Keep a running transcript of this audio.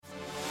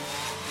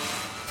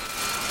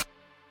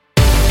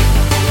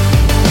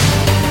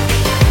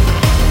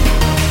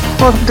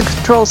Welcome to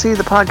Control C,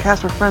 the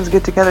podcast where friends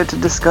get together to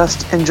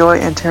discuss, enjoy,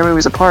 and tear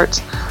movies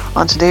apart.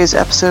 On today's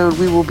episode,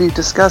 we will be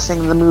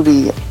discussing the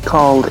movie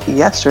called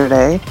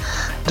Yesterday,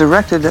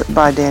 directed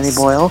by Danny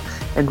Boyle,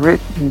 and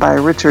written by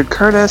Richard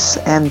Curtis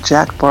and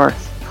Jack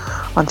Barth.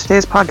 On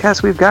today's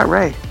podcast, we've got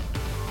Ray.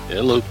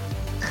 Hello.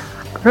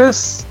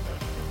 Chris.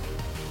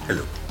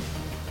 Hello.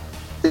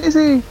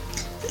 Daisy.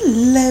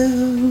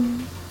 Hello.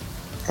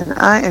 And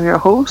I am your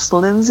host,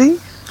 Lindsay.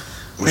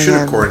 We should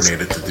have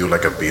coordinated to do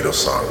like a Beatles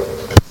song.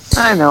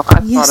 I know,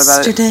 I thought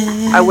about it.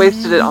 I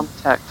wasted it on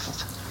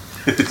text.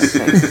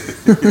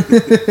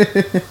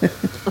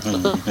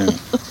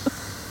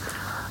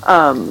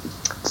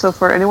 So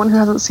for anyone who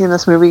hasn't seen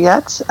this movie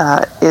yet,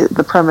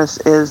 the premise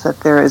is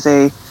that there is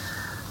a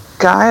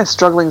guy, a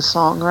struggling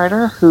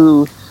songwriter,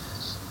 who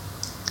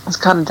is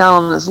kind of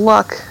down on his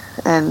luck,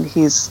 and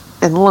he's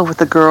in love with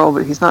the girl,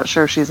 but he's not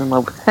sure she's in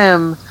love with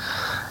him,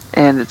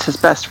 and it's his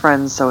best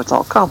friend, so it's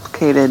all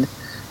complicated.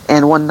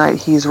 And one night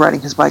he's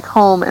riding his bike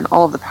home, and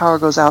all of the power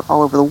goes out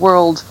all over the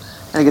world,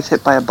 and he gets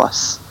hit by a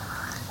bus.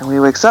 And when he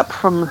wakes up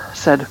from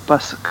said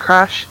bus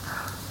crash,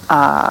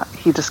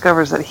 he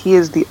discovers that he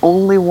is the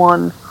only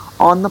one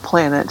on the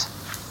planet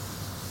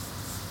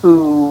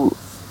who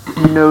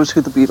knows who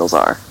the Beatles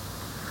are.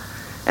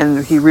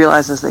 And he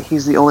realizes that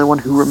he's the only one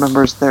who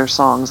remembers their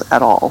songs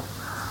at all.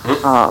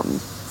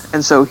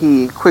 And so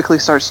he quickly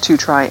starts to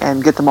try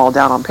and get them all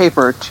down on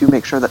paper to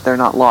make sure that they're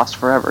not lost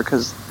forever,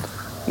 because,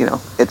 you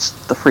know, it's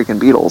the freaking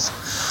Beatles.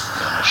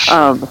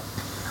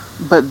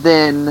 But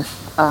then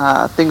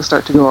things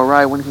start to go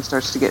awry when he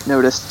starts to get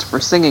noticed for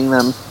singing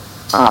them.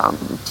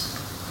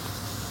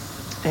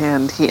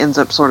 And he ends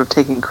up sort of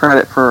taking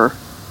credit for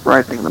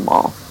writing them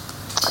all.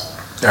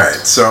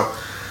 Alright, so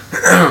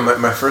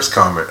my first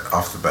comment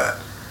off the bat.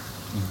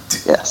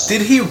 Yes.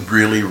 Did he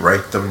really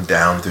write them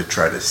down to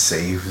try to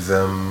save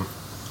them?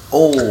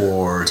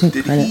 Or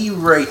did he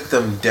write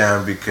them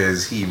down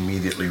because he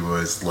immediately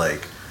was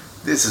like,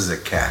 this is a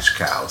cash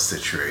cow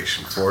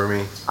situation for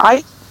me?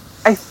 I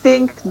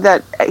think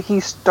that he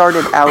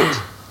started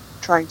out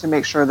trying to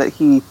make sure that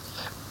he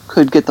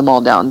could get them all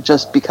down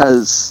just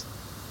because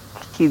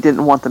he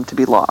didn't want them to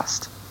be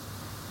lost.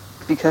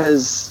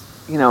 Because,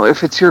 you know,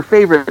 if it's your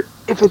favorite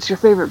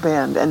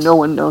band and no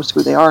one knows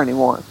who they are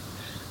anymore,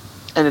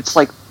 and it's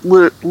like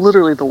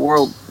literally the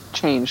world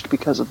changed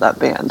because of that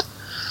band.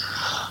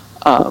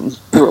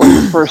 They were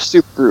like the first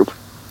supergroup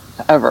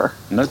ever.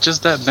 Not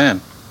just that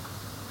band.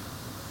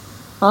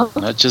 Huh?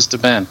 Not just the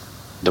band.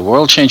 The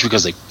world changed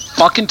because they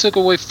fucking took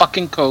away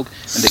fucking Coke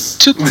and they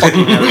took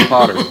fucking Harry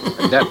Potter.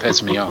 And that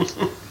pissed me off.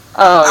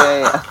 Oh,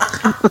 yeah.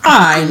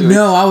 I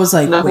know. I was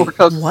like, no wait, more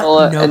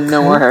Coca-Cola what? No and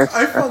no more Harry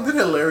I found it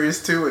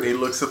hilarious too when he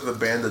looks up the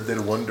band that did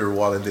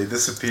Wonderwall and they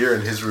disappear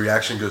and his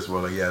reaction goes,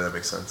 well, yeah, that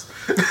makes sense.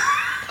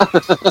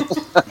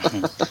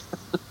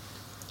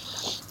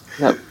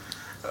 Yep.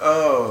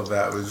 Oh,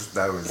 that was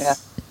Yeah.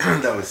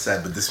 that was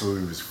sad, but this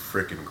movie was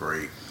freaking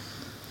great.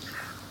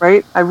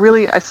 Right?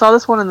 I saw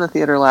this one in the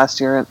theater last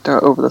year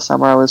over the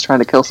summer. I was trying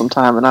to kill some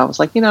time, and I was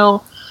like, you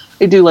know,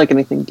 I do like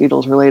anything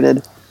Beatles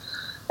related.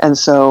 And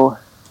so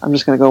I'm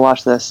just going to go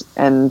watch this.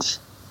 And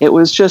it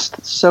was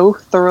just so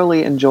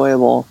thoroughly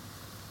enjoyable.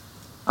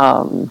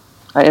 I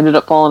ended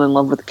up falling in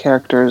love with the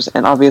characters,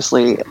 and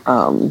obviously,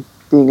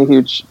 being a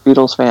huge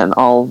Beatles fan,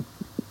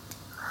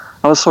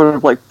 I was sort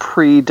of like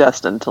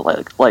predestined to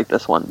like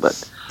this one,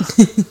 but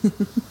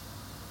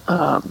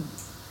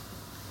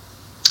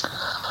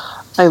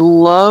I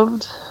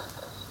loved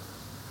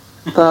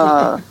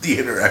the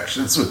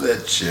interactions with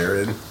Ed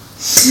Sheeran.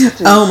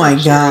 Oh my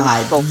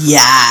god!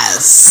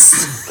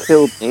 Yes.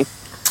 Killed me.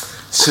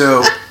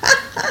 So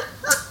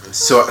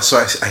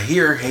I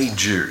hear "Hey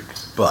Jude,"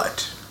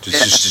 but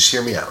just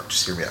hear me out.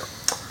 Just hear me out.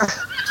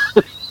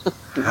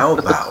 How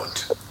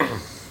about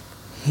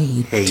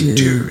Hey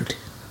Dude?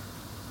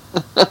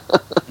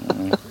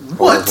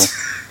 What?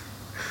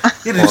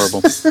 Yeah,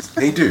 Horrible.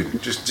 Hey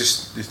Dude, just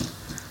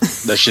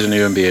That shouldn't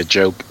even be a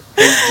joke.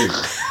 Hey Dude.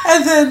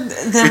 And then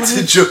It's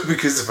a joke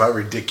because of how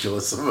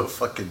ridiculous of a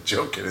fucking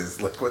joke it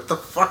is. Like, what the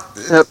fuck?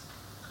 Yep.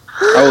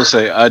 I will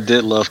say, I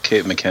did love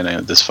Kate McKinnon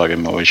in this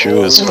fucking movie. She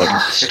was fucking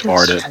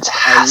retarded.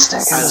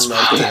 Fantastic. I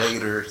loved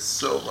Hater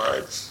so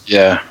much.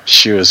 Yeah,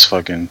 she was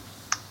fucking...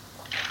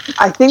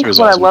 I think She was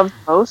what awesome. I loved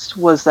most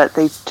was that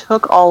they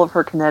took all of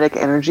her kinetic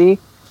energy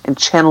and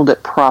channeled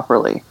it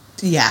properly.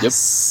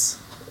 yes.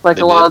 Like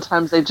They a lot did. of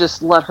times they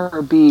just let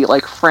her be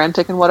like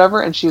frantic and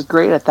whatever, and she's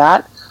great at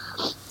that.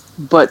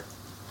 But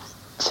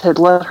to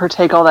let her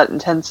take all that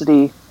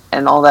intensity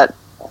and all that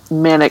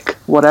manic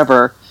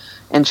whatever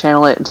and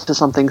channel it into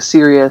something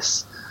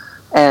serious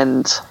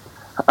and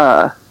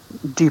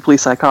deeply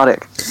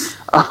psychotic.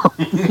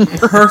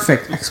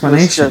 Perfect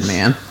explanation, just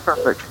man.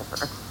 Perfect for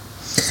her.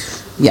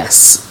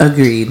 Yes,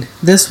 agreed.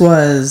 This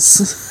was...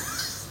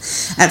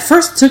 At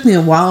first, it took me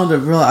a while to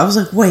realize. I was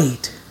like,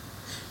 wait.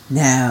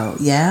 No.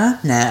 Yeah?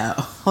 No.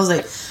 I was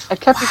like... I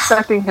kept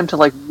expecting him to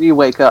like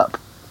re-wake up.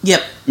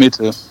 Yep. Me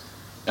too.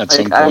 At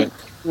some Like, point.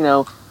 you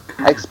know,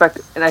 I expect,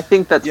 and I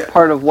think that's Yeah.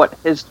 part of what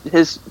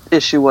his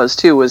issue was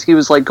too. Was he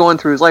was like going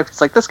through his life?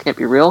 It's like, this can't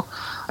be real.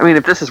 I mean,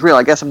 if this is real,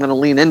 I guess I'm going to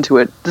lean into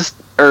it. This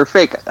or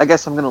fake, I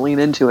guess I'm going to lean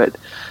into it.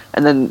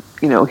 And then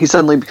he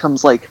suddenly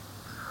becomes like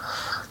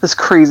this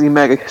crazy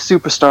mega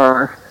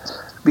superstar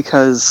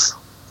because,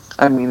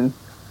 I mean,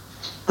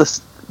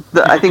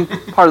 I think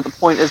part of the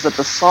point is that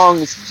the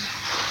songs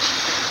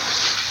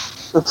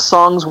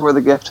were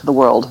the gift to the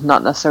world,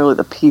 not necessarily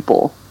the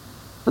people.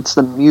 It's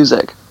the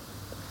music.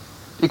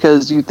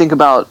 Because you think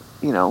about,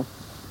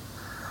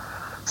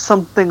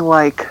 something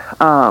like,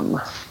 and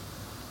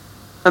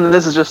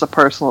this is just a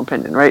personal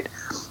opinion, right?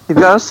 You've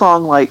got a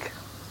song like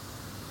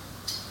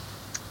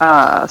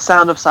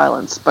Sound of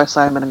Silence by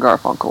Simon and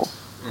Garfunkel.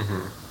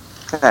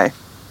 Mm-hmm. Okay.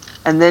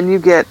 And then you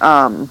get,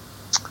 now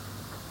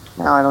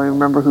I don't even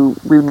remember who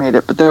remade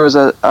it, but there was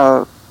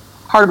a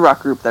hard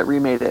rock group that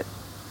remade it.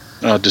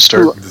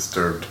 Disturbed.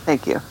 Disturbed.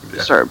 Thank you. Yeah.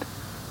 Disturbed.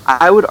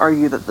 I would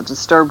argue that the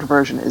Disturbed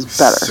version is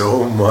better.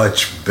 So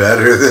much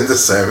better than the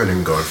Simon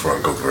and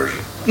Garfunkel version.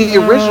 The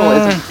original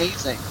is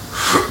amazing.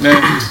 Nah,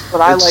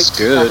 But I it's like the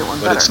good, second one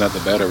but better. it's not the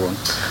better one.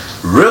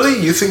 Really?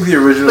 You think the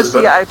original But is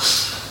see, better?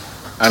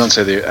 I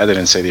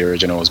didn't say the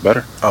original was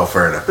better. Oh,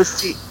 fair enough. but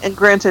see, and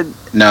granted.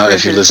 Now,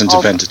 if you granted, listen to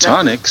all the-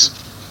 Pentatonics,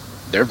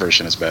 their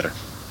version is better.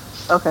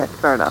 Okay,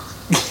 fair enough.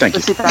 Thank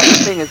But you. see, that's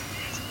the thing is,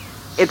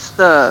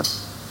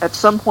 at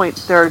some point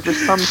there are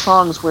just some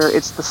songs where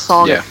it's the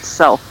song Yeah.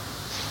 itself,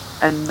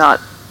 and not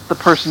the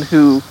person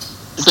who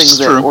sings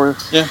it true. or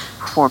Yeah.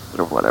 performs it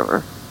or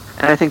whatever.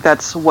 And I think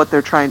that's what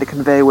they're trying to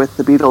convey with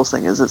the Beatles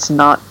thing. Is it's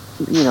not,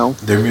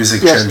 Their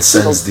music Yes,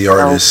 transcends the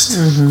Beatles, artist.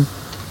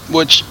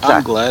 Which I'm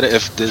Exactly. glad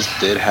if this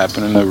did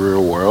happen in the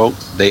real world,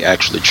 they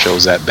actually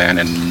chose that band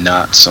and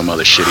not some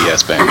other shitty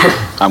ass band.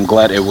 I'm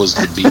glad it was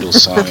the Beatles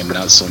song and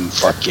not some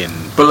fucking.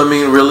 But I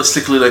mean,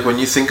 realistically, like when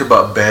you think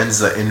about bands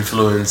that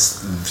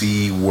influence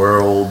the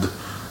world,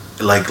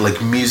 like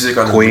music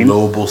on Queen? a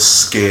global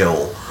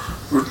scale,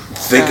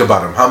 think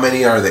about them. How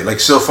many are they? Like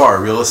so far,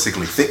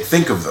 realistically,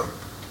 think of them.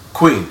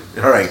 Queen.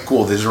 All right,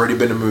 cool. There's already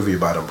been a movie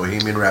about them.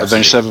 Bohemian Rhapsody.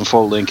 Avenged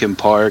Sevenfold, Linkin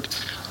Park,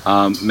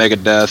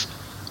 Megadeth,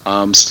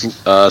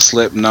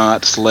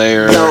 Slipknot,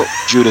 Slayer, No,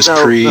 Judas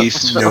no,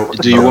 Priest. no,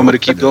 Do you want me to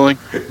keep going?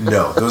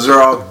 No, those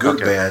are all good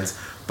Okay. bands,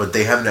 but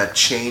they have not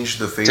changed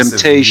the face of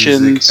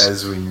Temptations. music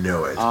as we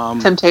know it.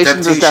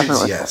 Temptations is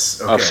definitely.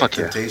 yes. Oh Okay, fuck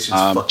yeah. Temptations.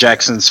 fuck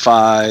Jackson's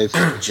 5.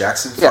 yeah.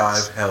 Jackson 5,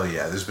 Yes. hell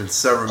yeah. There's been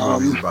several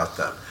movies about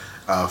them.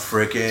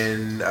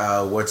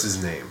 Frickin', what's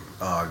his name?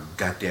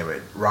 God damn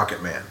it.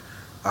 Rocket Man.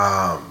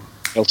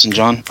 Elton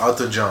John.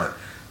 Elton John.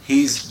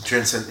 He's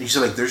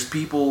like, there's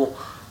people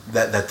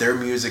that their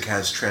music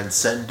has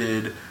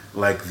transcended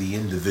like the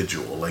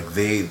individual. Like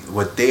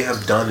what they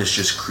have done is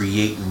just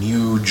create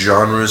new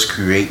genres,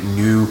 create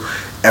new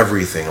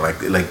everything. Like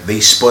they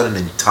spun an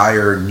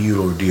entire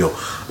new ordeal.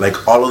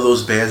 Like all of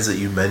those bands that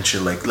you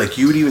mentioned, like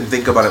you would even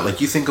think about it.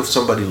 Like you think of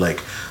somebody like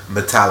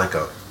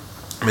Metallica.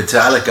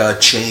 Metallica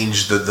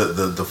changed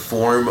the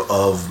form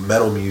of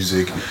metal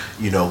music,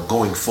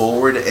 going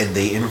forward, and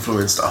they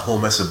influenced a whole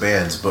mess of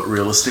bands. But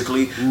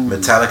realistically,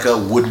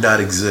 Metallica would not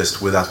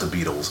exist without the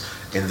Beatles.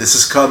 And this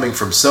is coming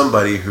from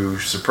somebody who,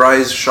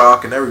 surprise,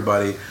 shock, and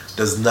everybody,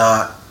 does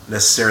not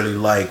necessarily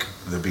like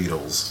the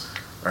Beatles.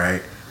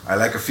 Right? I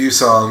like a few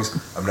songs.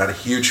 I'm not a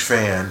huge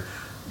fan,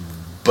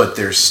 but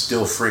they're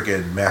still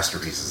friggin'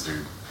 masterpieces,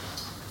 dude.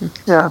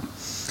 Yeah.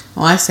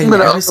 Well, I say I'm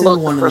going to every single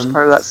overlook one the of first them.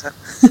 part of that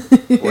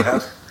sentence. What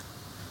happened?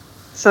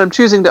 So I'm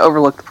choosing to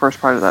overlook the first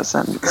part of that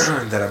sentence.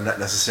 That I'm not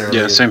necessarily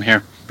Yeah, same here.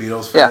 a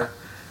Beatles fan.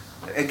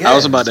 Again, I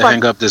was about to it's fine.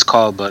 hang up this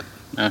call, but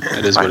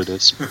it is what it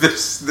is.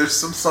 There's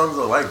some songs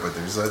I like, but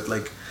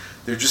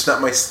they're just not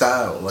my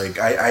style. Like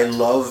I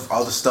love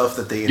all the stuff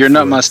that they. You're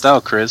not my influenced.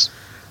 style, Chris.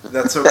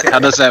 That's okay. How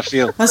does that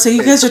feel? I say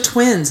you guys are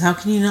twins. How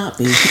can you not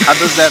be? How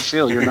does that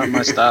feel? You're not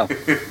my style.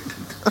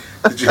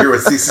 Did you hear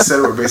what Cece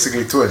said? We're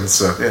basically twins,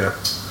 so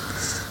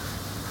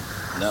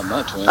Not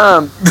my twin.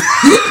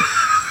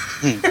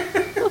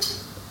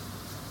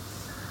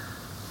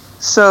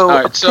 So,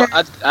 All right, so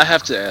I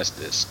have to ask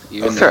this,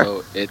 even Sure.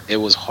 though it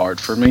was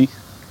hard for me,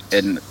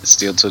 and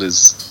still to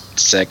this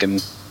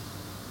second,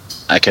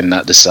 I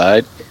cannot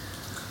decide.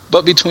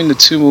 But between the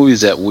two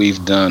movies that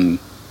we've done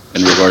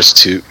in regards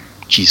to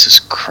Jesus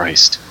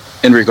Christ,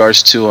 in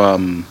regards to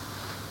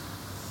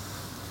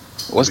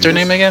what's their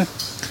name again?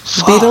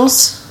 The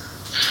Beatles?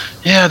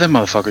 Yeah, them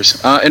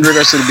motherfuckers. In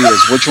regards to the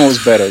Beatles, which one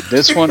was better,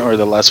 this one or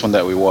the last one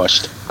that we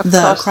watched?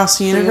 The Across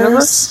the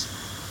Universe?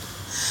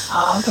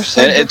 Oh, they're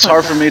so And it's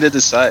different. hard for me to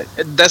decide.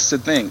 That's the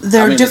thing.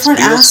 There I are mean, different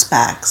it's Beatles.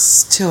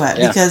 aspects to it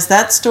Yeah. because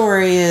that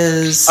story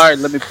is All right,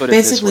 let me put it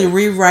basically this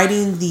way.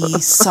 rewriting the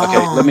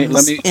songs let me in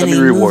a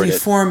reword movie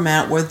it.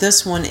 format, where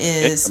this one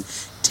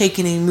is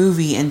taking a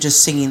movie and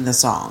just singing the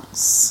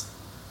songs.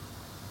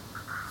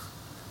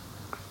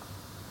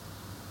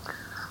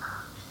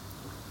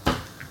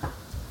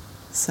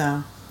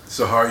 So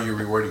So how are you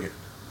rewording it?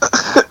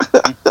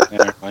 Yeah,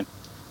 never mind.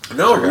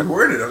 No,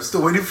 reword it. I'm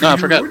still waiting for No, you I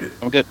to forgot. reword it.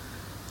 I'm good.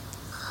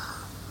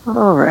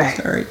 All right.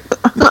 sorry.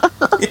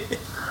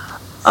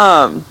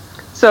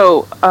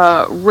 So,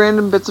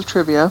 random bits of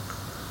trivia.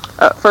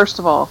 First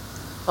of all,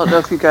 I don't know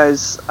if you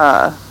guys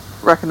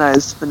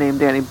recognize the name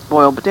Danny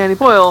Boyle, but Danny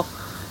Boyle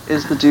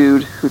is the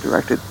dude who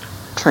directed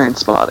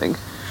Trainspotting.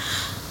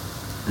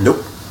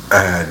 Nope.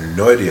 I had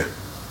no idea.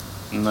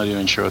 I'm not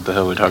even sure what the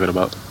hell we're talking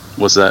about.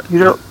 What's that?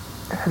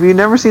 Have you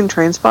never seen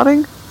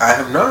Trainspotting? I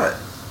have not.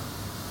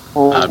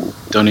 Oh. I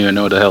don't even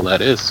know what the hell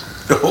that is.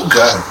 Oh,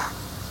 God.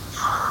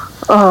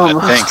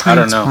 I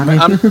don't know.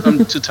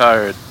 I'm too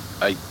tired.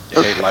 I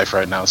hate life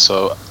right now.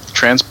 So,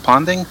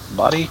 transponding?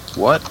 Body?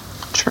 What?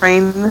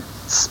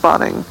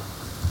 Trainspotting.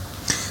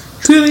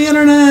 To the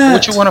internet!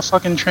 What you want to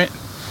fucking train?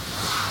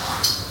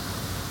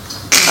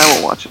 I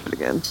won't watch it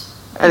again.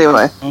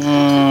 Anyway.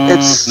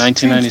 It's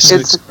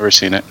 1996. Never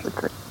seen it.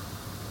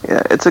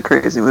 Yeah, it's a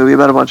crazy movie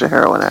about a bunch of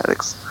heroin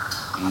addicts.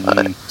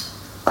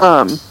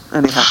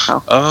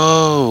 Anyhow.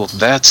 Oh,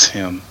 that's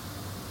him.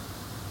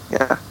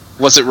 Yeah.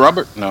 Was it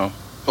Robert? No.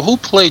 Who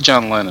played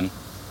John Lennon?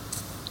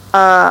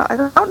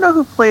 I don't know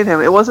who played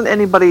him. It wasn't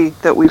anybody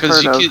that we've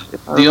heard of.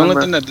 The only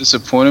thing that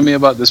disappointed me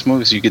about this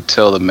movie is you could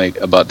tell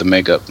about the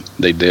makeup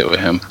they did with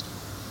him.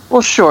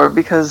 Well, sure,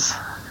 because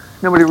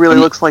nobody really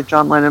looks like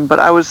John Lennon. But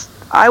I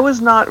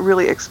was not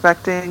really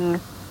expecting.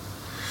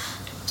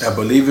 I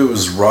believe it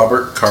was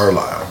Robert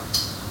Carlyle.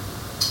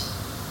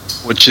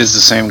 Which is the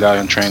same guy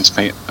on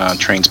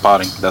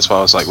Trainspotting. That's why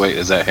I was like, wait,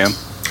 is that him?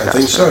 I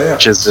think so, yeah.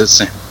 Which is the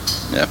same.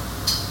 Yeah.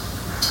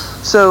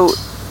 So,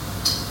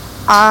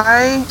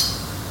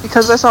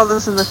 because I saw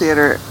this in the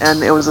theater,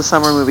 and it was a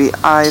summer movie,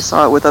 I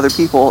saw it with other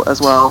people as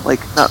well.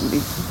 Like, not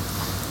me.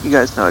 You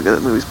guys know I go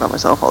to movies by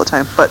myself all the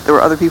time. But there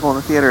were other people in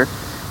the theater.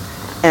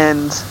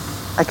 And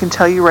I can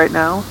tell you right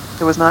now,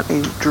 there was not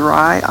a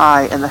dry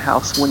eye in the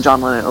house when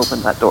John Lennon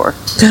opened that door.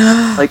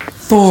 Like,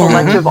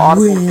 collective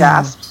audible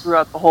gasps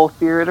throughout the whole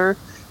theater,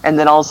 and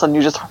then all of a sudden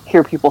you just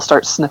hear people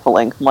start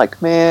sniffling. I'm like,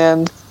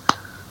 man,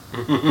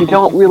 you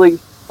don't really,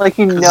 like,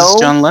 you know. It's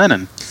John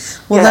Lennon.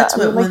 Well, yeah, that's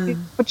what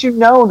but you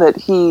know that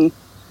he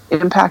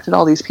impacted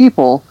all these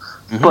people,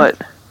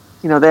 but,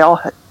 you know, they all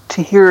had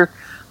to hear,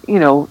 you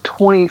know,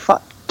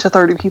 25 to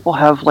 30 people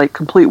have, like,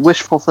 complete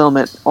wish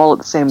fulfillment all at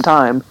the same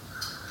time.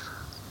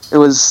 It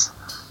was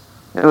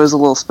a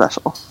little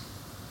special.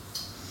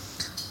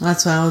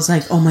 That's why I was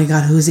like, oh my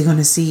god, who is he going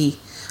to see?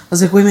 I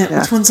was like, wait a minute,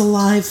 which one's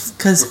alive?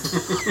 Because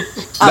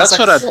that's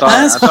what I thought.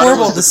 That's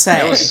horrible to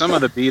say. There was some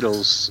of the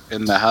Beatles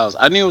in the house.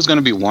 I knew it was going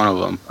to be one of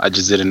them. I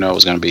just didn't know it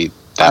was going to be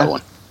that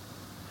one.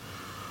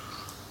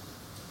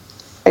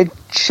 I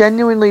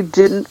genuinely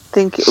didn't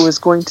think it was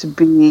going to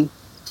be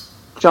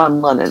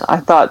John Lennon.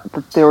 I thought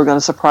that they were going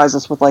to surprise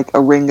us with, like,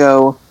 a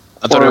Ringo.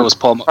 I thought it was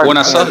Paul. When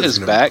I saw his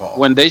back,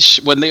 when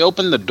they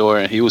opened the door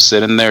and he was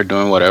sitting there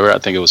doing whatever, I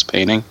think it was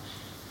painting.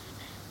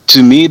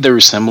 To me, the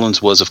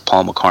resemblance was of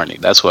Paul McCartney.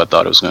 That's what I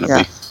thought it was going to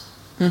be.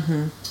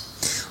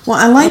 Mm-hmm. Well,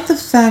 I like the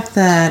fact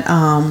that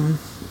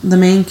the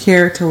main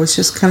character was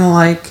just kind of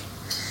like,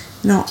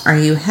 you know, are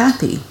you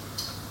happy?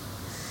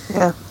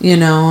 Yeah. You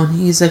know, and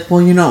he's like,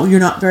 well, you know, you're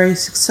not very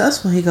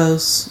successful. He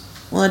goes,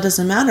 well, it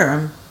doesn't matter.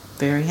 I'm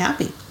very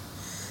happy.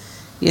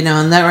 You know,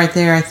 and that right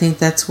there, I think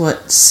that's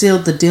what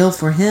sealed the deal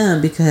for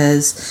him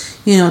because,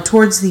 you know,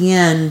 towards the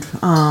end,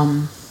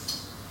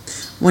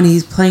 when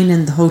he's playing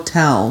in the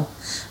hotel,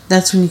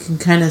 that's when you can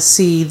kind of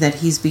see that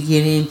he's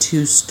beginning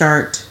to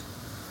start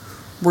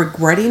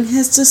regretting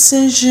his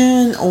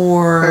decision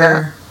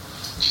or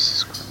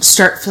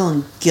start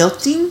feeling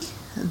guilty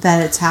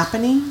that it's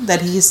happening,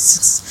 that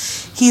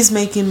he's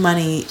making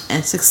money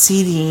and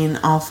succeeding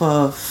off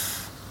of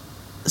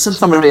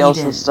somebody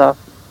else's stuff.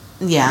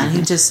 Yeah, and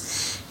he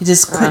just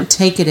couldn't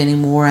take it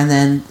anymore. And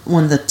then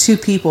when the two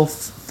people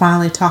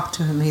finally talked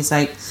to him,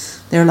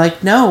 they're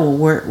like, no,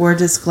 we're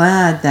just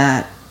glad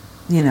that,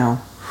 you know,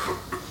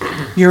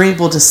 you're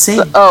able to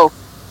sing.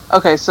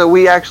 Okay, so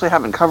we actually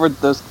haven't covered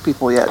those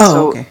people yet.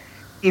 Okay.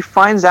 He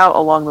finds out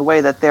along the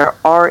way that there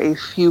are a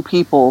few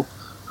people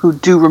who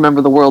do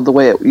remember the world the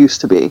way it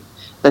used to be,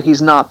 that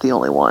he's not the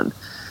only one.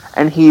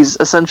 And he's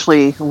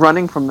essentially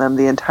running from them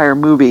the entire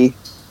movie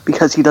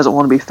because he doesn't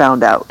want to be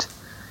found out.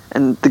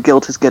 And the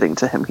guilt is getting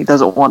to him. He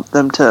doesn't want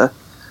them to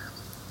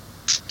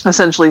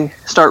essentially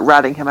start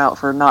ratting him out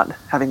for not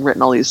having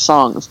written all these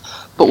songs.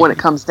 But when it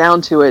comes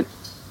down to it,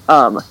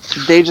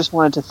 they just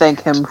wanted to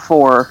thank him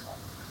for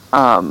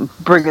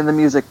bringing the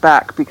music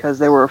back because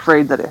they were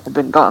afraid that it had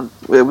been gone.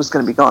 It was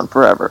going to be gone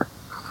forever.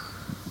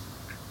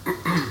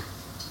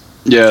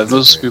 Yeah,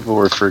 those people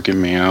were freaking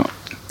me out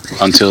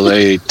until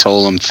they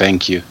told him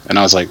thank you. And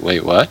I was like,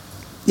 wait, what?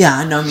 Yeah,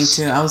 I know, me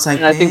too. I was like,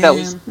 and I think that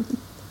was...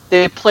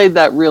 They played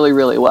that really,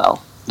 really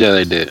well. Yeah,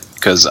 they did.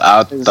 Because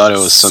I thought it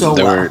was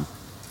something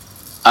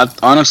I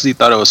honestly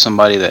thought it was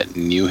somebody that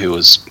knew he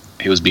was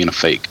being a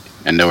fake,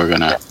 and they were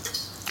gonna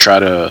try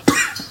to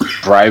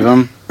bribe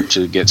him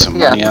to get some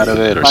money out of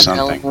it or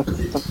something.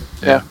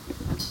 Yeah,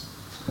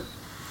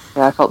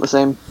 I felt the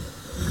same.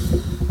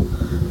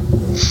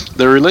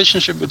 The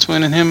relationship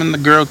between him and the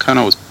girl kind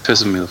of was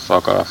pissing me the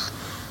fuck off.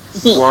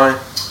 Why?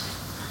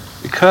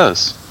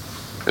 Because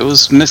it It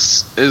was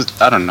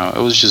I don't know. It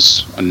was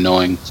just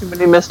annoying. Too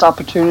many missed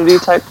opportunity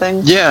type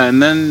thing. Yeah,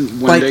 and then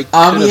when Like, they could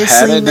have had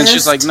obviously it, then she's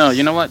missed? like, "No,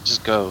 you know what?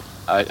 Just go."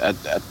 I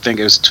think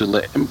it was too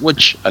late.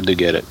 Which I do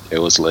get it. It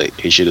was late.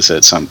 He should have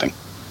said something.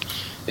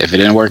 If it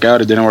didn't work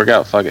out, it didn't work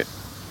out. Fuck it.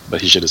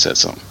 But he should have said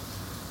something.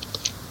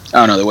 I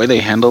don't know, the way they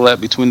handle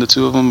that between the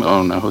two of them. I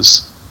don't know. It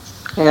was.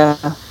 Yeah.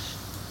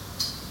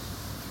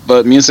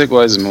 But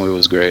music-wise, the movie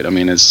was great. I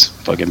mean, it's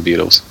fucking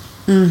Beatles.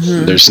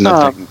 Mm-hmm. There's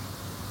nothing.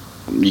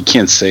 You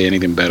can't say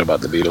anything bad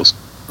about the Beatles.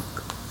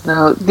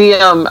 No,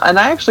 and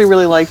I actually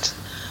really liked.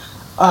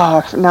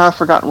 Now I've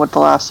forgotten what the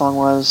last song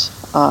was.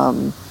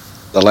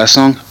 The last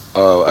song?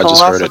 Oh, I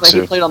just heard it that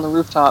too. he played on the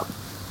rooftop.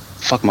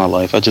 Fuck my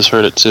life. I just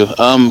heard it too.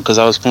 Because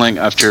I was playing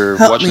after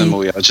Help watching Me. the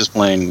movie. I was just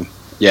playing.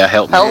 Yeah,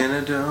 Help Me.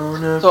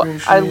 Help? So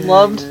I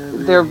loved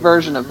their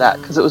version of that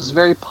because it was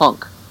very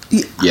punk.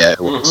 Yeah, it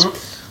was.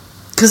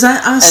 Because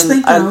I was And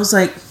thinking, I- I was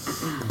like,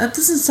 that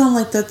doesn't sound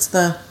like that's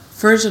the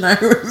version I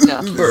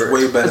remember. It's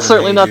way better. It's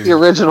certainly than not Hey the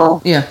Dude.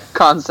 original Yeah.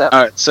 concept.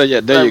 All right, so yeah,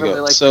 there I you really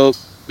go. like So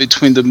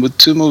between the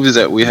two movies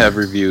that we have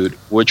reviewed,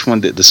 which one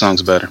did the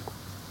songs better?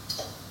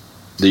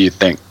 Do you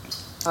think?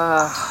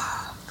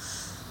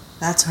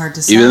 That's hard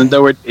to say. Even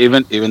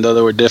though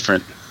they were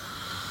different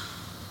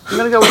I'm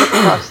gonna go with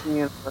Across the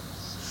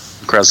Universe.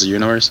 across the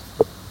universe.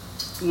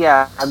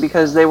 Yeah,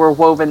 because they were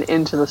woven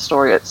into the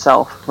story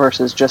itself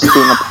versus just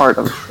being a part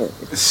of the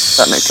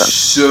story. That makes sense.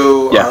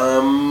 So,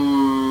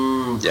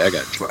 Yeah, I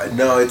got you.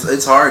 no,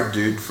 it's hard,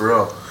 dude, for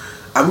real.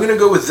 I'm gonna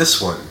go with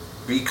this one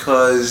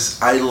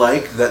because I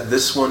like that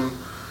this one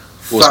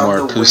Was found more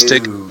a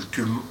acoustic? way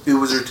to. It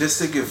was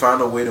artistic. It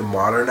found a way to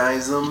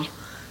modernize them,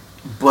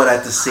 but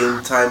at the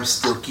same time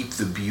still keep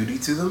the beauty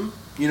to them.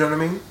 You know what I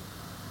mean?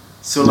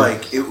 So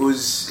like it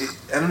was.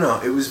 I don't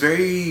know. It was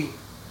very.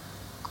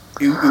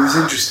 It was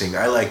interesting.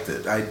 I liked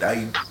it.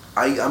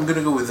 I'm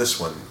gonna go with this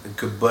one,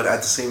 but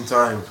at the same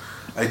time,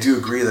 I do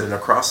agree that in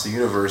Across the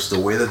Universe, the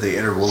way that they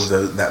interwove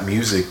that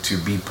music to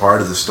be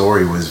part of the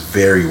story was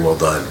very well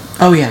done.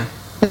 Oh, yeah.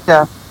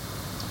 Yeah.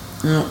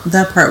 No,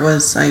 that part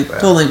was, I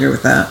totally agree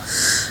with that.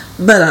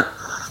 But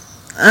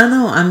I don't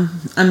know,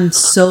 I'm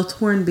so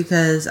torn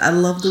because I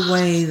love the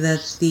way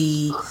that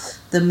the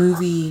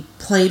movie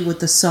played with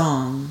the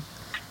song,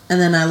 and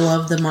then I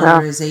love the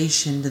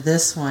modernization to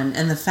this one,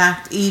 and the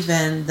fact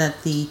even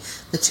that the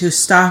two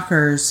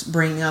stalkers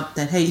bring up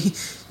that, hey,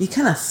 you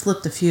kind of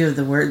flipped a few of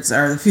the words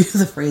or a few of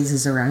the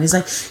phrases around. He's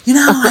like,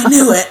 I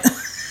knew it.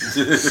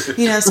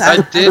 So I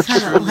did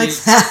kind of like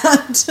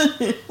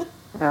that.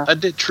 I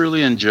did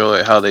truly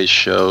enjoy how they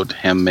showed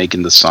him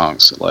making the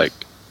songs, like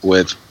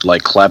with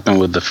clapping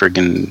with the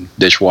freaking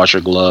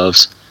dishwasher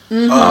gloves,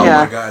 Oh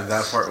Yeah. my god,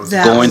 that part was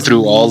That going was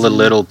through all the amazing.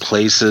 little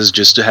places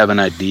just to have an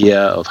idea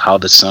of how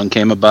the song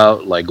came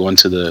about, like going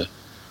to the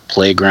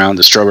playground,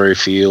 the strawberry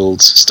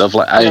fields, stuff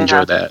like. I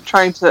enjoy that.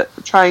 Trying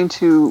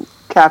to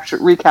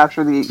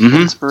recapture the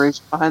Mhm.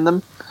 inspiration behind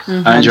them.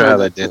 I enjoy how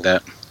they did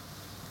that.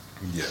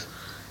 Yeah,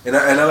 and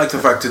I like the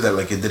fact too that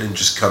like it didn't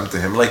just come to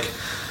him like,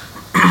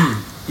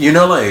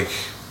 like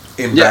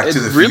in Yeah, Back to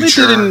it the really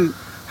Future, didn't-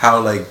 how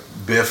like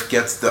Biff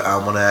gets the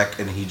almanac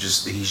and he's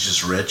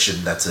just rich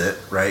and that's it,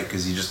 right?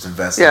 Because he just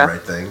invests in Yeah. the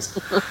right things.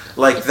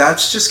 Like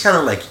that's just kind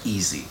of like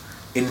easy.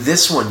 In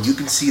this one, you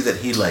can see that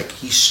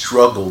he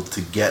struggled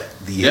to get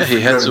the. Yeah, he you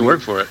know had what I to mean?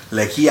 work for it.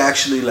 Like he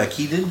actually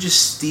he didn't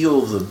just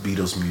steal the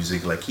Beatles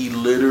music. Like he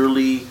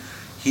literally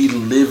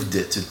lived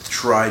it to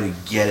try to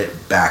get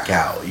it back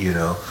out. And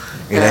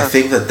I Yeah.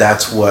 think that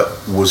that's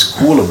what was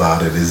cool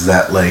about it is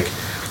that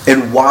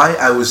and why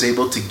I was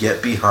able to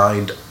get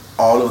behind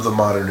all of the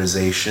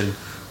modernization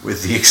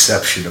with the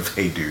exception of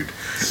Hey Dude.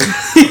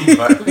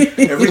 But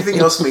everything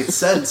else made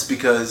sense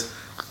because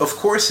of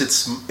course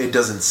it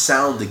doesn't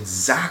sound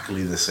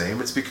exactly the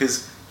same. It's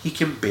because he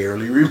can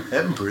barely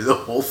remember the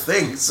whole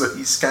thing, so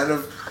he's kind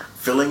of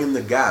filling in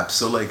the gaps.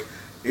 So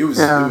it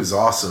was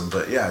awesome.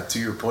 But yeah, to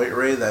your point,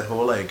 Ray, that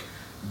whole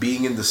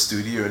being in the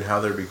studio and how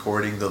they're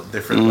recording the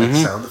different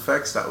sound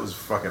effects, that was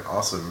fucking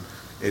awesome.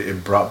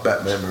 It brought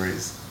back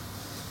memories.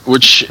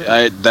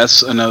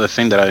 That's another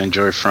thing that I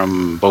enjoy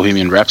from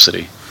Bohemian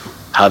Rhapsody,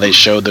 how they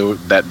showed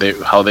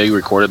how they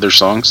recorded their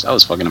songs. That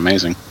was fucking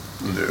amazing.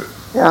 Dude,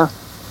 Yeah,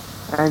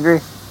 I agree.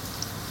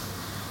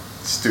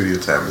 studio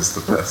time is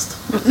the best.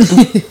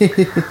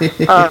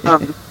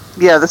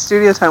 Yeah, the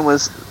studio time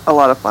was a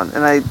lot of fun,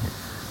 and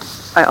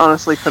I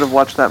honestly could have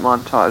watched that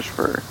montage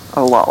for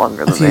a lot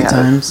longer A than few they had.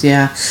 times,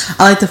 yeah.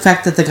 I like the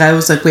fact that the guy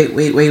was like,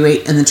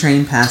 wait, and the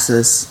train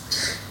passes.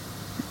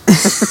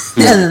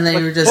 And then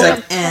they were just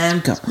like,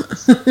 and go.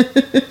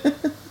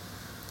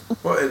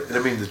 Well, I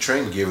mean, the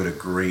train gave it a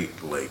great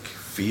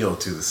feel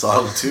to the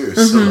song too.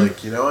 So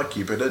you know what,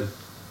 keep it in.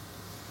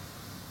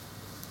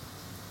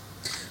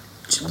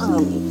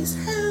 Please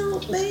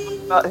help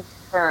me. About his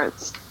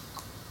parents.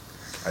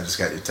 I just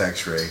got your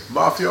text, Ray.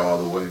 Mafia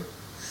all the way.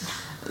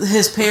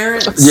 His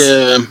parents.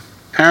 Yeah,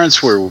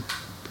 parents were,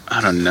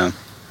 I don't know.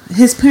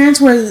 His parents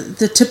were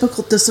the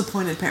typical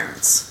disappointed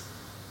parents.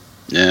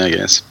 Yeah, I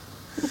guess.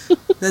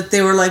 That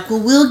they were like, well,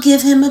 we'll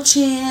give him a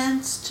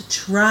chance to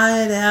try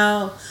it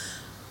out.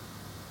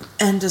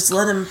 and just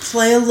let him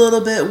play a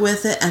little bit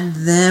with it, and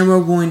then we're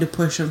going to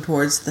push him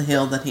towards the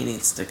hill that he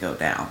needs to go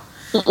down.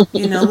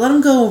 Let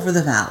him go over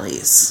the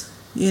valleys,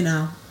 Yep.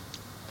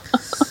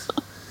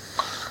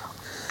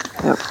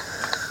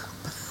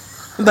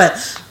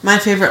 But my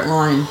favorite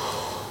line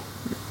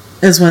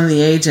is when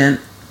the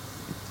agent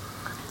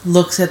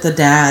looks at the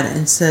dad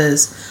and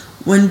says,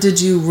 "When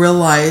did you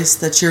realize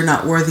that you're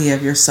not worthy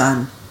of your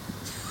son?"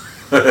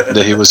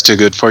 That he was too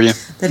good for you?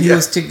 That he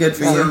was too good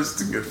for you. He was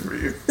too good for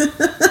you.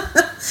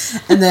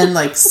 And then,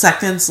 like,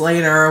 seconds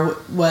later,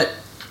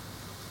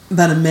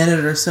 about a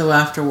minute or so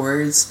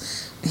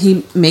afterwards,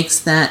 he makes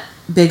that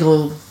big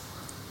old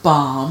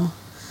bomb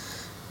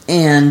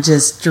and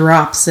just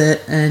drops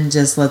it and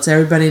just lets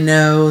everybody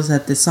know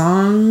that the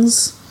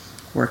songs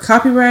were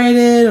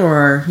copyrighted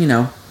or,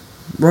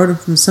 wrote them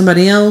from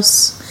somebody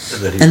else.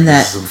 And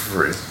that them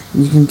for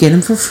free. You can get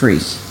them for free.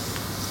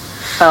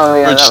 Oh,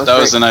 yeah. That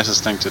was the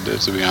nicest thing to do,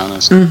 to be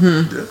honest.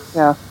 Mm-hmm.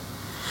 Yeah.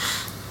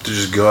 To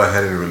just go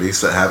ahead and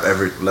release it,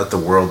 let the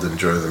world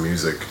enjoy the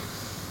music.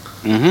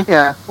 Mm-hmm.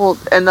 Yeah. Well,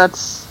 and I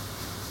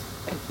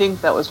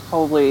think that was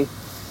probably,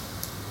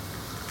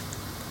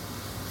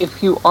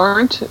 if you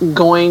aren't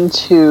going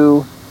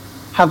to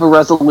have a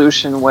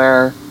resolution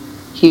where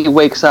he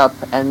wakes up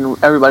and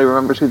everybody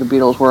remembers who the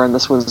Beatles were and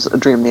this was a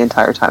dream the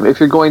entire time, if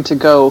you're going to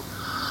go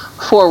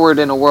forward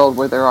in a world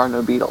where there are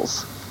no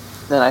Beatles,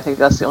 then I think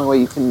that's the only way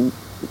you can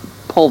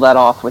pull that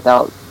off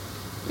without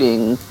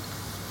losing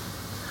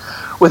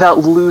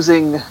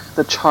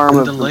the charm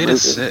of the movie.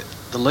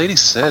 The lady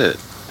said it,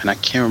 and I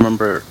can't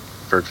remember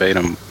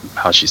verbatim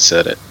how she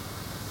said it,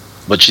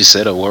 but she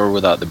said a world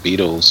without the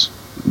Beatles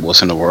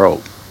wasn't a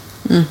world.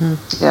 Mm-hmm.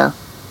 Yeah.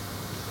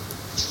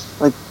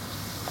 Like,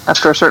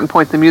 after a certain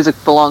point, the music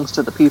belongs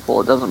to the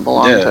people. It doesn't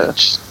belong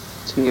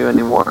to you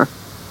anymore.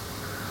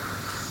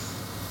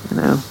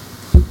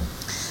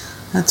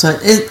 That's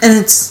what.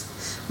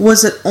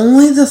 Was it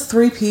only the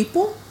 3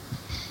 people?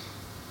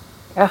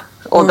 Yeah.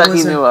 Or that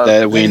he knew of.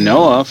 That we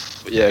know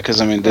of. Yeah, because,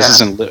 this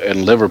is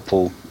in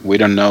Liverpool. We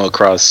don't know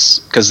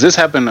because this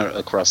happened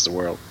across the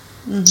world.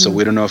 Mm-hmm. So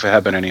we don't know if it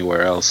happened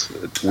anywhere else.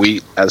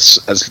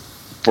 As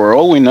for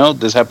all we know,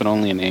 this happened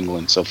only in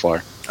England so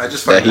far. I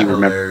just find it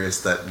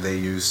hilarious that they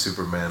use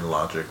Superman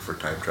logic for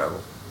time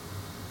travel.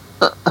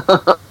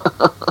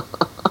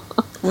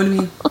 What do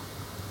you mean?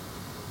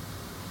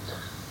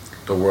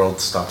 The world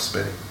stopped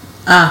spinning.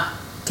 Ah,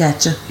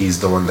 gotcha. He's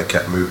the one that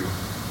kept moving.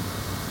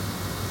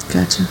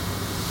 Gotcha.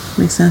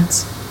 Makes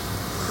sense.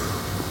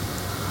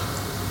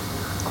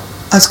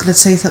 I was going to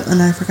say something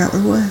and I forgot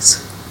what it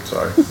was.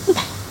 Sorry.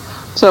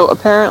 So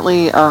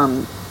apparently,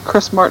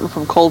 Chris Martin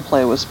from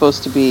Coldplay was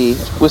supposed to do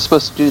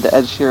the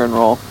Ed Sheeran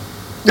role.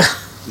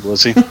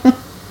 Was he?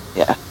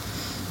 Yeah.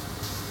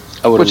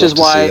 Which is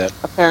why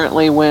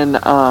apparently when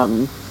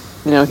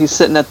he's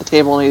sitting at the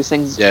table and he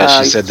sings.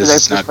 Yeah, she said this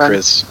is not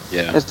Chris.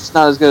 Yeah, it's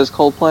not as good as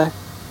Coldplay.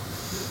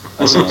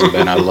 That's another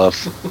band I love.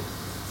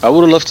 I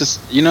would have loved to.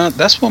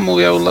 That's one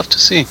movie I would love to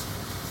see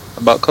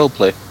about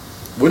Coldplay.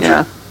 Would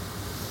you?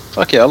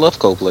 Fuck yeah, I love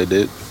Coldplay,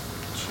 dude.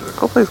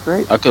 Coldplay's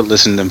great. I could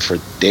listen to them for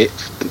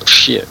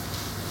shit.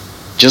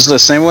 Just the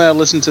same way I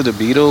listen to the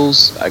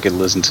Beatles, I could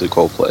listen to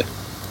Coldplay.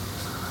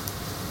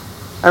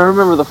 I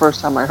remember the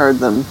first time I heard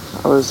them.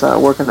 I was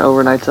working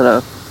overnights at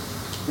a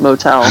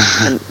motel,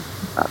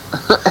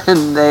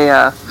 and they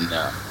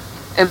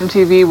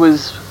MTV would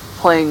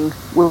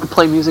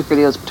play music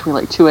videos between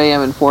like 2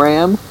 a.m. and 4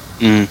 a.m.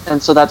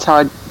 And so that's how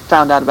I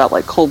found out about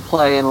like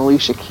Coldplay and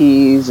Alicia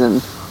Keys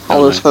and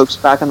all those folks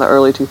back in the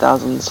early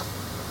 2000s.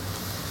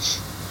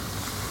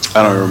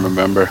 I don't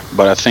remember,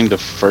 but I think the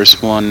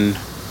first one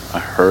I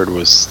heard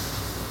was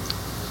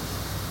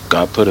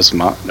God Put Us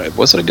Mouth.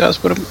 Was it a God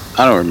Put Us?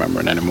 I don't remember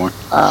it anymore.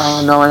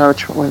 No, I know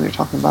which one you're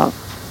talking about.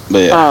 But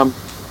yeah.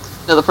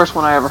 No, the first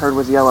one I ever heard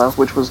was Yellow,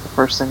 which was the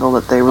first single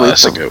that they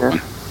released. That's a good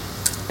one.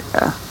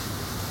 Yeah.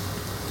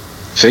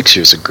 Fix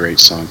You is a great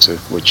song too,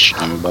 which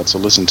I'm about to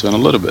listen to in a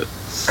little bit.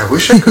 I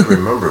wish I could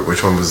remember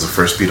which one was the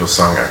first Beatles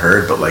song I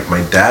heard, but like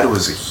my dad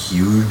was a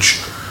huge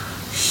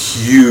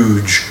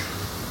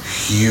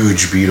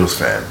Beatles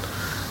fan,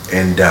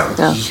 and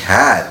he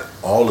had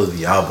all of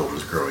the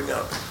albums growing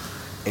up,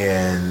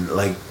 and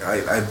like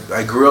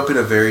I grew up in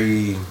a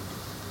very,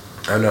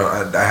 I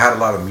had a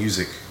lot of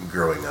music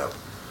growing up,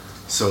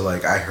 so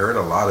like I heard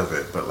a lot of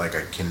it, but like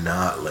I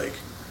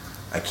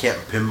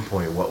can't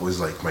pinpoint what was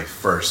like my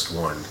first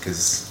one,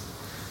 because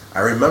I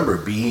remember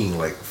being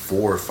like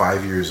 4 or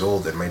 5 years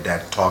old and my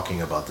dad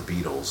talking about the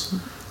Beatles,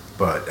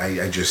 but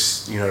I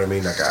just, you know what I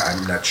mean? Like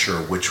I'm not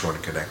sure which one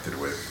connected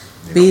with.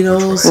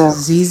 Beatles,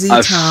 ZZ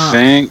Top, I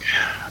think,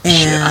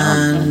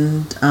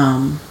 and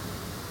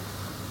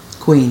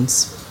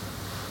Queens.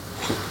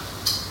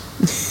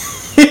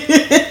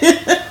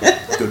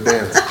 Good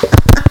bands.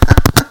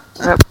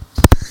 Yep.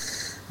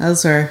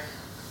 Those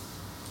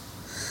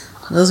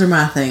are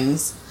my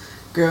things.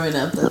 Growing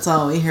up, that's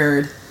all we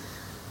heard.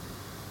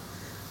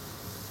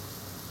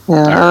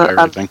 Yeah,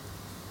 everything.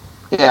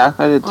 Yeah,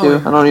 I did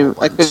too. Oh, yeah.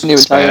 I couldn't even tell you.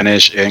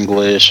 Spanish,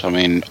 English. I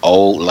mean,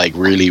 old, like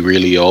really,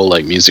 really old,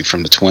 like music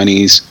from the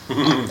 20s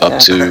up Yeah.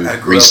 to I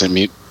grew recent up.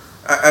 music.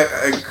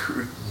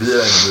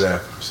 Blah, blah.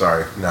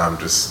 Sorry. No,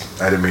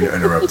 I didn't mean to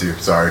interrupt you.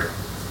 Sorry.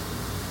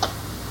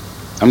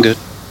 I'm good.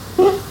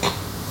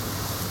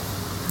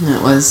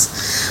 It was.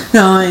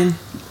 No, I mean,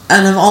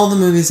 out of all the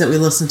movies that we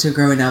listened to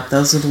growing up,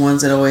 those are the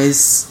ones that always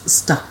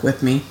stuck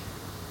with me.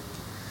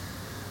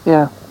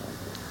 Yeah.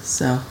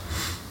 So,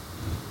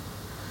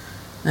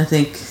 I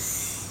think,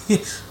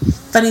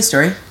 funny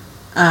story.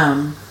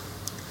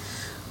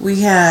 We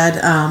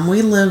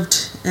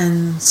lived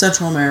in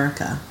Central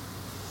America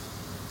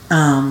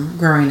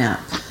growing up.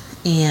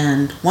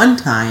 And one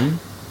time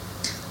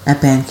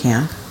at band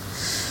camp,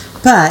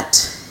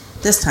 but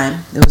this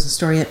time there was a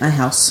story at my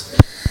house.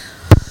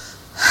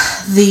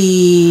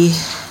 The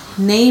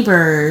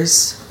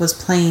neighbors was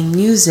playing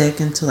music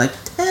until like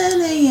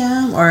 10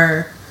 a.m.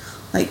 or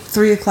like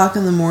 3 o'clock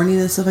in the morning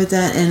and stuff like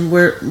that. And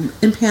we're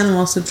in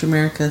Panama, Central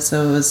America,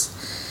 so it was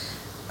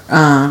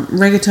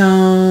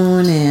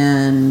reggaeton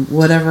and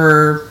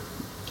whatever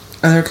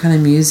other kind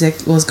of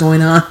music was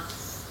going on.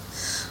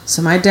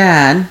 So my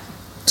dad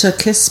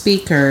took his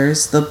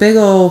speakers, the big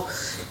old,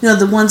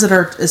 the ones that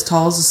are as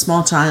tall as a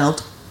small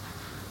child,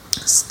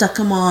 stuck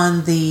them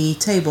on the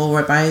table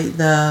right by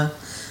the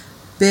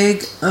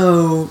big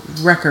O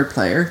record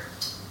player,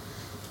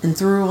 and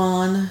threw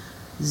on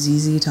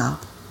ZZ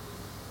Top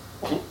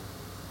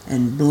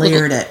and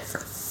blared it for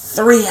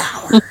 3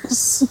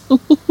 hours.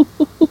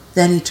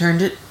 Then he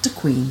turned it to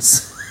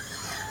Queens.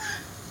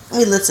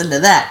 We listened to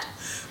that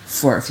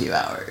for a few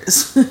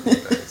hours.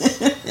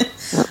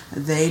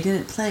 They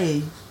didn't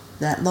play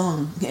that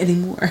long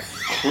anymore.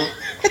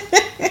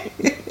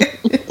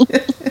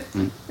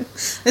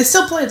 They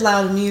still played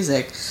loud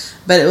music,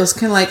 but it was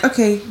kind of like,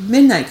 okay,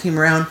 midnight came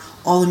around,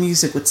 all the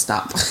music would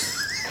stop.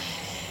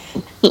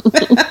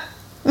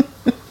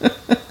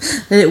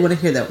 They didn't want to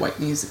hear that white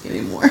music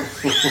anymore.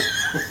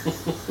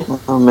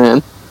 Oh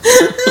man.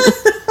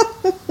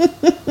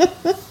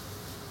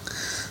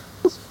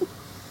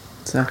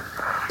 So,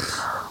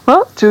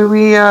 Well, do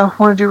we want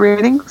to do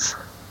ratings?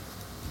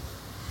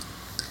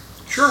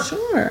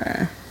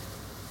 sure.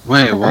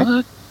 Wait, Okay.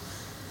 what?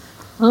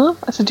 Huh?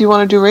 I said, do you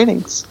want to do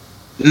ratings?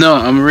 No,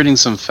 I'm reading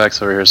some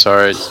facts over here.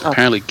 Sorry. Oh.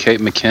 Apparently, Kate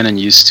McKinnon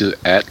used to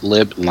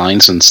ad-lib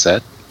lines on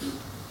set.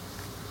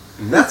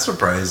 Not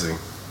surprising.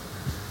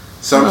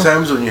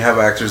 Sometimes when you have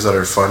actors that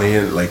are funny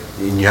and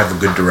you have a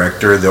good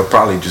director, they'll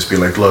probably just be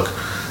like, "Look,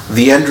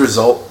 the end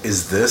result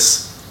is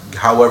this.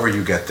 However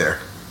you get there."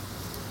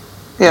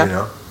 Yeah. You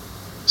know.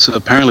 So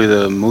apparently,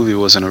 the movie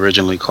wasn't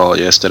originally called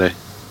Yesterday.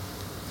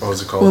 What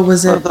was it called? What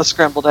was it? The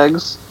scrambled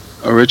eggs.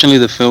 Originally,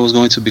 the film was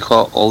going to be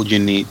called All You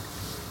Need,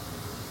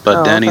 but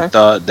Oh, Danny okay.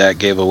 thought that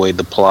gave away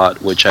the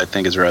plot, which I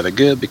think is rather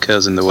good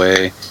because in the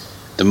way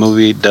the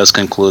movie does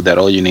conclude that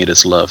all you need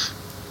is love,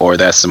 or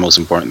that's the most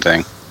important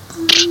thing.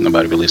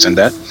 Nobody believes in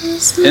that.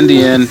 In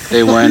the end,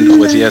 they went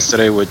with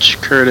Yesterday, which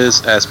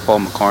Curtis asked Paul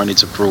McCartney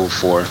to approve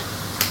for.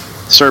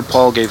 Sir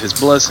Paul gave his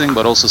blessing,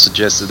 but also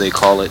suggested they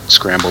call it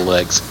Scrambled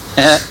Eggs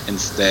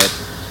instead.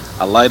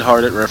 A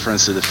lighthearted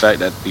reference to the fact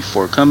that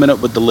before coming up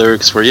with the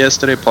lyrics for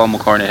Yesterday, Paul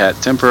McCartney had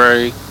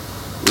temporary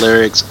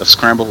lyrics of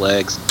Scrambled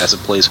Eggs as a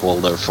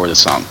placeholder for the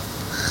song.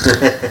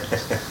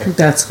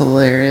 That's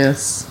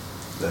hilarious.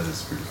 That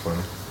is pretty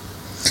funny.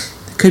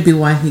 Could be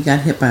why he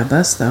got hit by a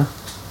bus, though.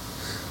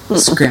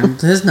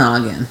 Scrambled his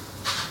noggin.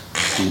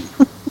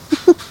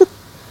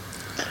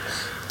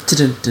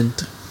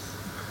 Dun-dun-dun.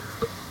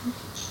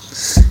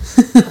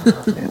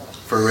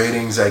 For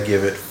ratings, I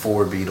give it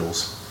 4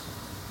 Beatles.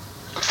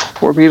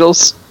 4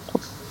 Beatles.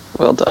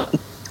 Well done.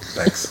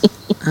 Thanks.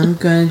 I'm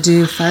gonna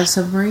do 5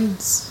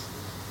 submarines.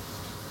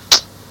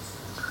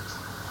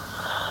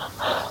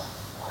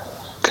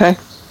 Okay. I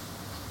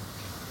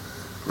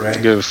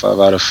Right? give it 5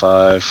 out of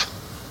 5.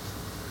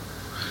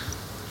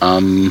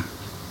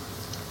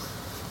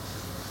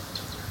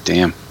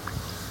 Damn.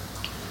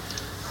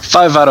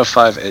 5 out of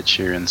 5 Ed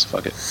Sheerans.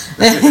 Fuck it.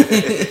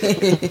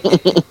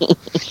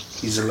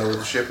 He's in love with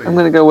the ship. I'm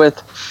going to go with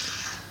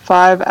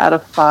 5 out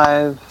of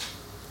 5.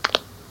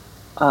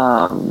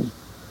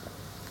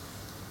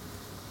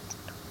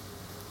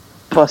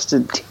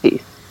 Busted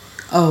teeth.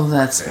 Oh,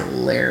 that's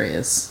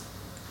hilarious.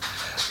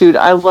 Dude,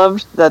 I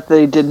loved that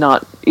they did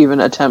not even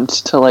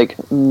attempt to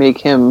make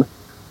him.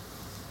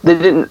 They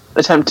didn't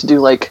attempt to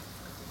do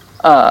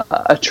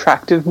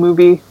attractive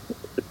movie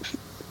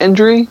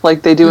injury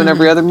like they do in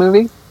every other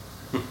movie.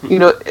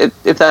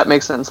 If that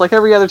makes sense. Like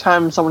every other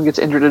time someone gets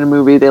injured in a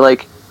movie, they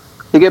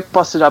get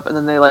busted up and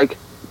then they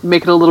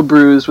make it a little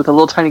bruised with a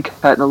little tiny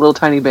cut and a little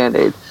tiny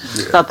band-aid.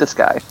 Yeah. Not this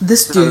guy.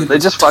 This dude They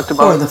just fucked him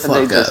tore up. the And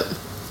they fuck just up.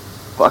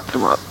 fucked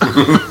him up.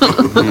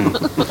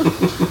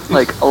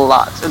 A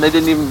lot. And they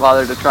didn't even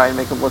bother to try and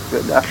make him look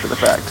good after the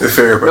fact.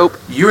 Fair, but Nope.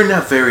 you're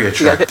not very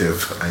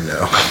attractive. I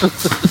know.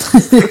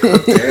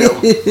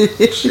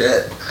 Damn.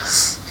 Shit.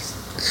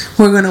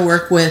 We're gonna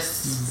work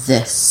with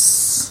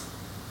this.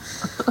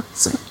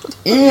 So,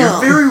 You're ew.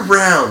 very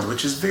round,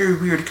 which is very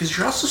weird because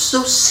you're also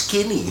so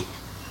skinny.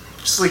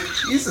 Just like,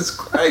 Jesus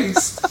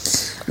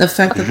Christ. The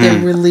fact that they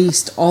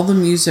released all the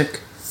music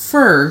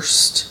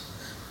first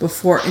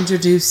before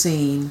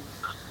introducing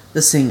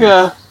the singer.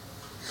 Yeah.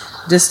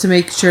 Just to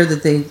make sure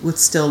that they would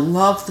still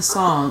love the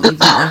song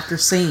even after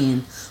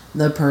seeing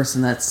the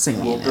person that's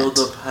singing We'll build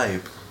it. up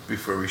hype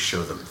before we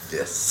show them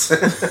this.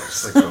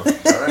 Just like, oh,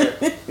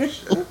 alright.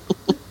 Shit.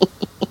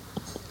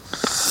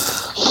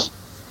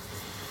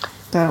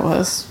 That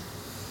was.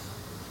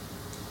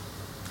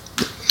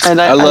 And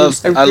I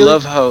love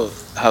really-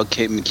 how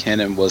Kate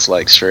McKinnon was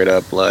like straight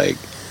up like,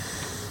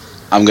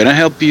 I'm gonna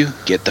help you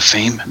get the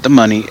fame, the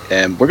money,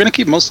 and we're gonna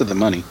keep most of the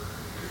money.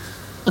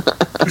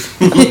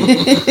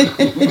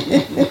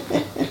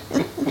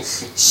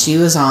 She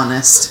was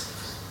honest.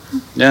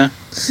 Yeah.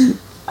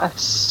 I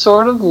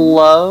sort of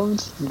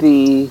loved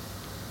the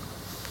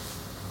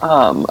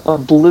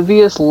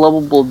oblivious,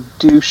 lovable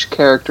douche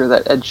character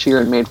that Ed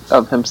Sheeran made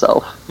of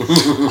himself.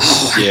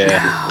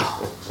 Yeah.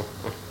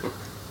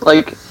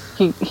 Like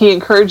he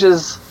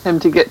encourages him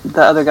to get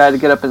the other guy to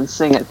get up and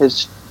sing at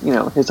his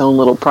his own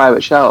little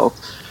private show,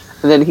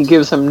 and then he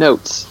gives him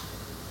notes.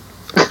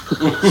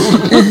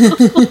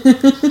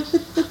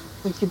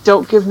 Like, you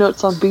don't give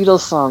notes on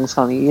Beatles songs,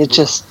 honey.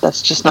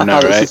 That's just not I know,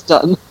 how this right? is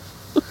done.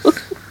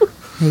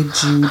 Hey,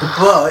 Jude.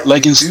 But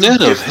Like, you do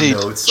instead of, give "Hey,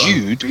 notes on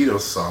Jude."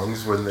 Beatles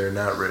songs when they're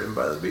not written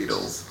by the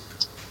Beatles.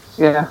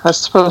 Yeah, I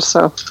suppose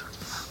so.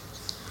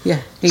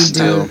 Yeah, hey,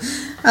 Still. dude.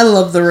 I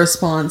love the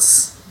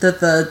response that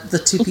the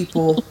two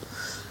people.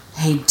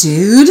 Hey,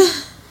 dude.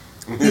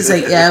 He's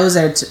like, yeah, it was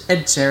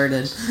Ed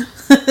Sheridan.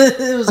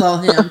 It was all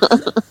him.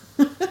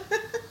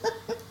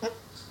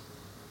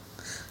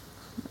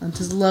 I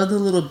just love the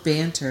little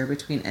banter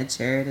between Ed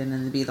Sheridan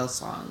and the Beatles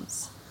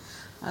songs.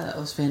 Oh, that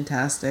was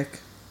fantastic.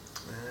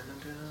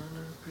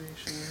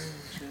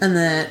 And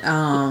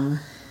that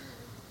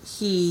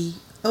he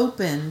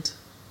opened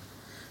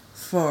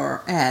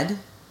for Ed,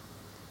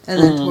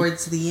 and then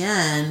towards the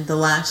end, the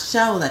last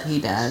show that he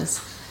does,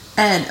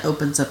 Ed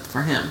opens up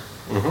for him.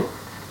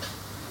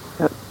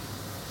 Mm-hmm. Yep.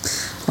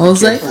 I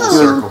was like, Full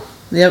oh, circle.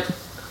 yep.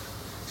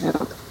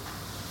 Yep.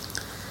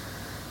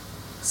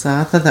 So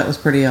I thought that was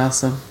pretty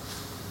awesome.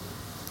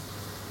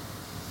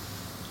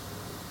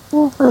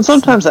 Well, and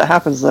sometimes that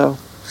happens though.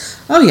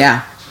 Oh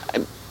yeah,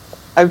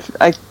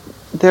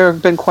 There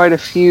have been quite a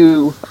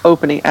few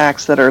opening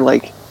acts that are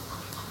like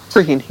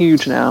freaking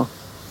huge now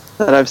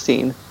that I've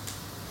seen,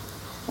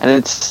 and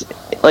it's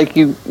like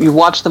you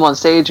watch them on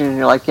stage and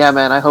you're like, yeah,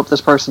 man, I hope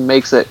this person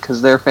makes it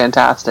because they're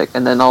fantastic,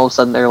 and then all of a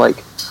sudden they're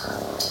like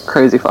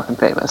crazy fucking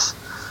famous.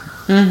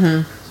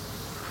 mm-hmm.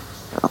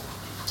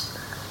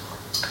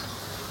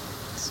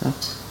 So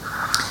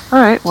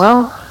All right,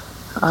 well,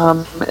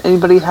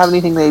 anybody have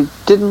anything they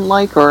didn't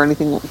like or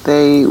anything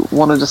they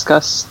want to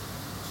discuss?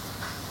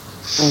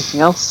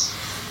 Anything else?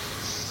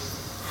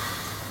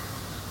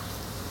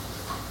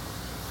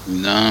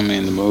 No, I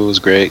mean the movie was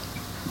great.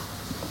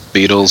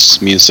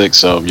 Beatles music,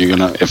 so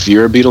if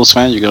you're a Beatles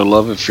fan, you're gonna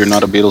love it. If you're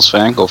not a Beatles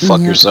fan, go fuck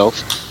Yeah.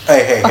 yourself.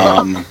 Hey.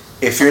 If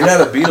If you're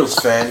not a Beatles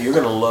fan, you're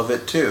gonna love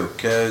it too,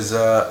 because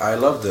I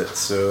loved it.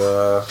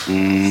 So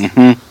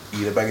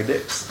eat a bag of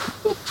dicks.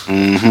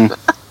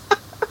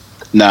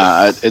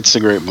 Nah, it's a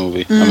great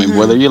movie. I mean,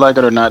 whether you like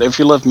it or not, if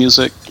you love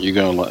music, you're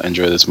gonna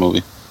enjoy this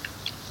movie.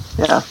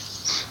 Yeah.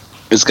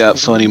 It's got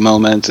funny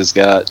moments. It's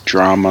got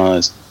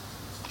drama.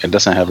 It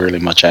doesn't have really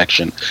much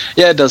action.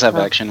 Yeah, it does have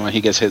action when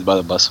he gets hit by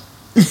the bus.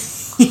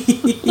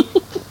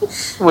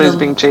 When he's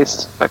being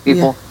chased by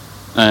people.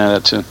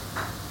 That too.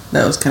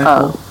 that was kind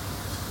of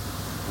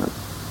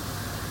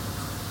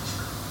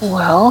cool.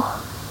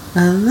 Well,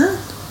 And that,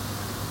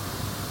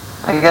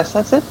 I guess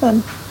that's it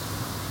then.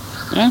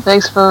 Yeah.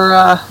 Thanks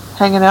for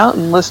hanging out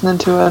and listening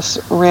to us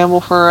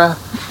ramble for a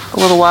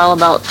little while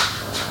about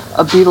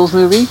a Beatles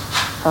movie.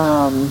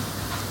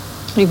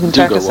 You can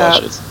check go us watch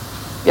out. it.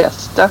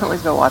 Yes, definitely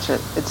go watch it.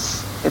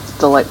 It's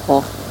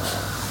delightful.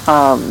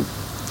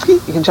 You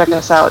can check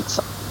us out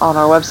on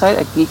our website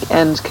at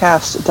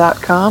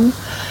geekendcast.com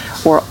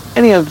or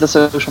any of the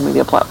social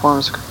media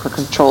platforms for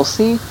Control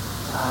C. You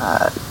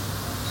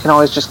can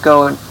always just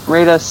go and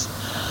rate us,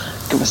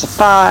 give us a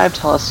 5,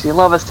 tell us you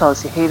love us, tell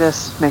us you hate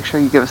us. Make sure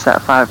you give us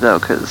that 5 though,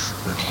 because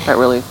that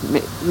really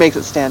makes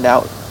it stand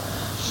out.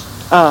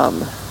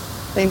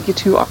 Thank you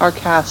to our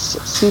cast,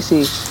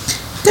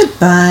 Cece,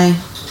 goodbye.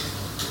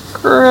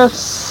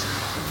 Chris,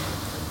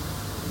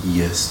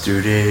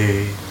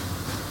 Yesterday.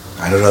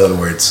 I don't know the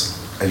words.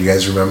 And you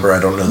guys remember? I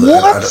don't know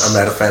I'm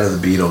not a fan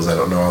of the Beatles. I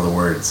don't know all the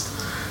words.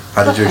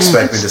 How did you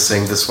expect me to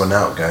sing this one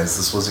out, guys?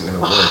 This wasn't going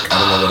to work.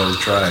 I don't know what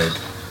I tried.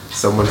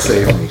 Someone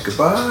save me.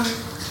 Goodbye.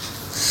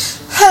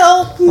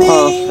 Help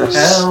me.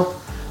 Help.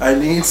 I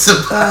need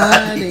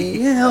somebody.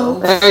 Somebody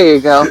help. there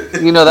you go.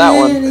 You know that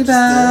one.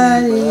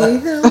 Anybody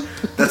help.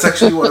 That's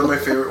actually one of my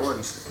favorite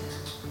ones.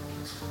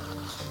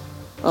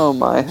 Oh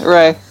my,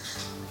 Ray.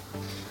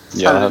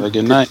 Yeah, have a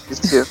good night.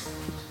 These two.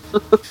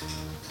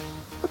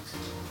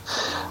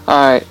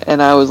 Alright,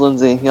 and I was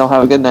Lindsay. Y'all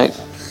have a good night.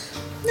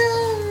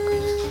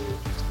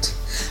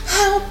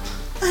 Help.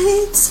 I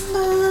need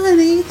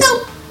somebody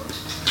help.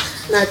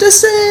 Not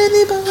just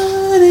anybody.